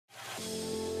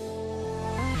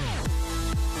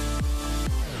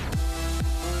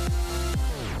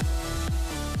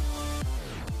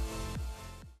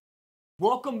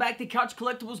Welcome back to Couch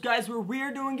Collectibles, guys, where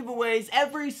we're doing giveaways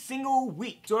every single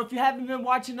week. So if you haven't been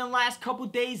watching the last couple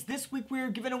days, this week we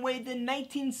are giving away the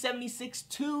 1976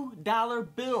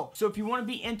 $2 bill. So if you want to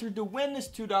be entered to win this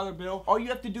 $2 bill, all you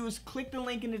have to do is click the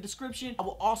link in the description. I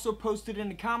will also post it in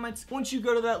the comments. Once you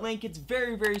go to that link, it's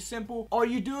very, very simple. All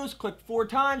you do is click 4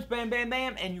 times, bam, bam,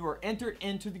 bam, and you are entered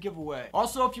into the giveaway.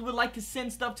 Also, if you would like to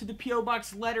send stuff to the P.O.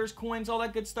 Box, letters, coins, all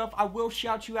that good stuff, I will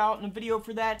shout you out in a video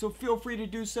for that. So feel free to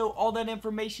do so. All that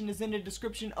information is in the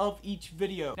description of each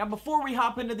video. Now, before we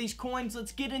hop into these coins,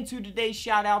 let's get into today's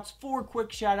shout outs. 4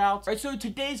 quick shout outs. Alright, so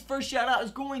today's first shout out is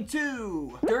going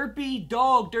to Derpy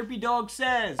Dog. Derpy Dog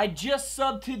says, I just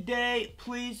subbed today.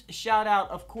 Please shout out.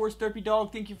 Of course, Derpy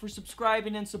Dog, thank you for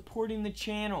subscribing and supporting the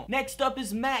channel. Next up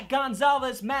is Matt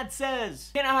Gonzalez. Matt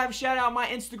says, can I have a shout out? My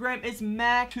Instagram is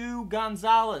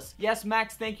Mac2Gonzalez. Yes,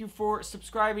 Max, thank you for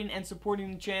subscribing and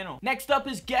supporting the channel. Next up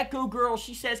is Gecko Girl.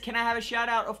 She says, can I have a shout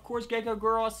out? Of course, Gecko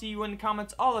Girl, I see you in the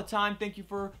comments all the time. Thank you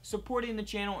for supporting the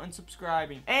channel and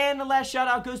subscribing. And the last shout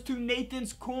out goes to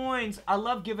Nathan's Coins. I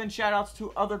love giving shout outs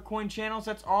to other coin channels.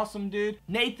 That's awesome, dude.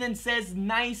 Nathan says,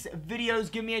 nice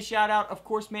videos. Give me a shout out. Of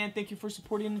course, man, thank you for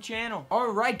supporting the channel.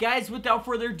 Alright, guys, without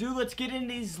further ado, let's get into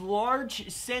these large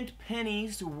cent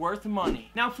pennies worth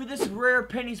money. Now, for this rare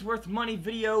pennies worth money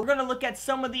video, we're going to look at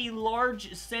some of the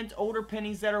large cent older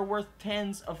pennies that are worth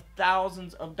tens of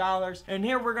thousands of dollars. And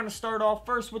here we're going to start off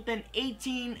first with an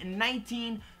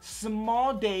 1819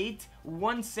 small date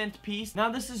 1 cent piece.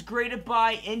 Now, this is graded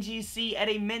by NGC at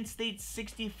a mint state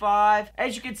 65.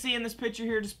 As you can see in this picture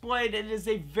here displayed, it is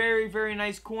a very, very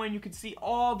nice coin. You can see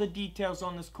all the details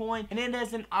on this coin, and it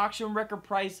has an auction record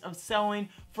price of selling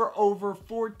for over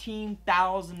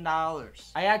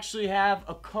 $14,000. I actually have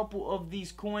a couple of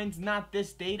these coins, not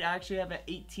this date. I actually have an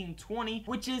 1820,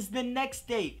 which is the next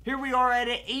date. Here we are at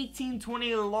an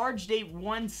 1820 large date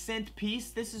 1 cent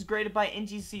piece. This is graded by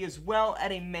NGC as well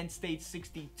at a mint state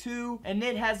 62, and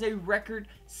it has a record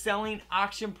selling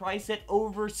auction price at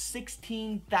over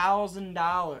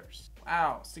 $16,000.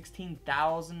 Wow,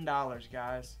 $16,000,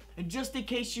 guys. And just in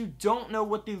case you don't know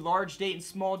what the large date and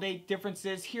small date difference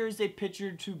is, here's a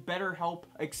picture to better help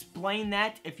explain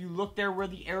that. If you look there where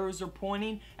the arrows are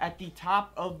pointing at the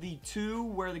top of the 2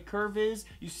 where the curve is,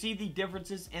 you see the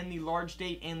differences in the large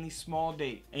date and the small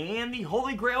date. And the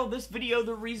holy grail of this video,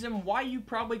 the reason why you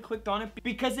probably clicked on it,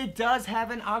 because it does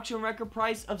have an auction record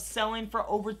price of selling for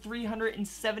over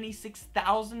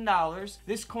 $376,000.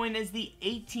 This coin is the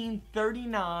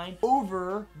 1839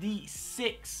 over the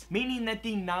 6, meaning that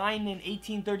the 9 in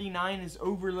 1839 is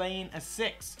overlaying a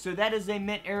 6. So that is a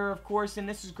mint error, of course, and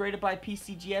this is graded by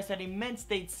PCGS at a mint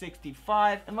state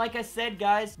 65. And like I said,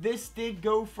 guys, this did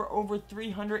go for over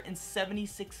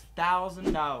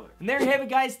 $376,000. And there you have it,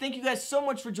 guys. Thank you guys so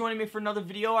much for joining me for another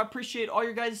video. I appreciate all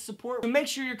your guys' support. So make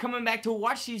sure you're coming back to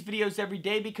watch these videos every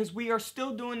day, because we are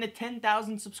still doing the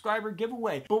 10,000 subscriber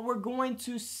giveaway. But we're going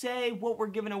to say what we're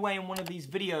giving away in one of these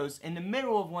videos in the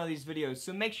middle of one of these videos.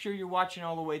 So make sure you're watching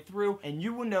all the way through, and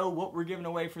you will know what we're giving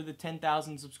away for the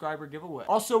 10,000 subscriber giveaway.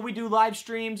 Also, we do live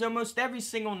streams almost every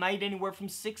single night, anywhere from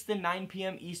 6 to 9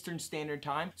 p.m. Eastern Standard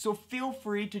Time. So feel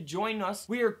free to join us.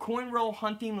 We are coin roll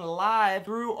hunting live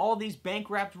through all these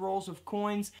bank wrapped rolls of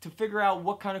coins to figure out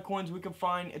what kind of coins we can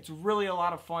find. It's really a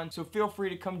lot of fun. So feel free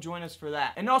to come join us for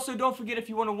that. And also, don't forget, if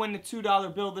you want to win the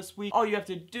 $2 bill this week, all you have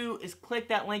to do is click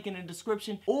that link in the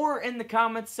description or in the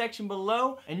comments section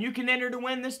below, and you can enter to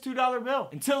win this $2 bill.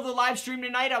 Until the live stream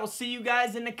tonight, I will see you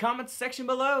guys in the comments section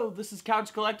below. This is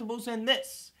Couch Collectibles, and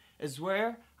this is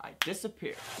where I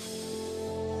disappear.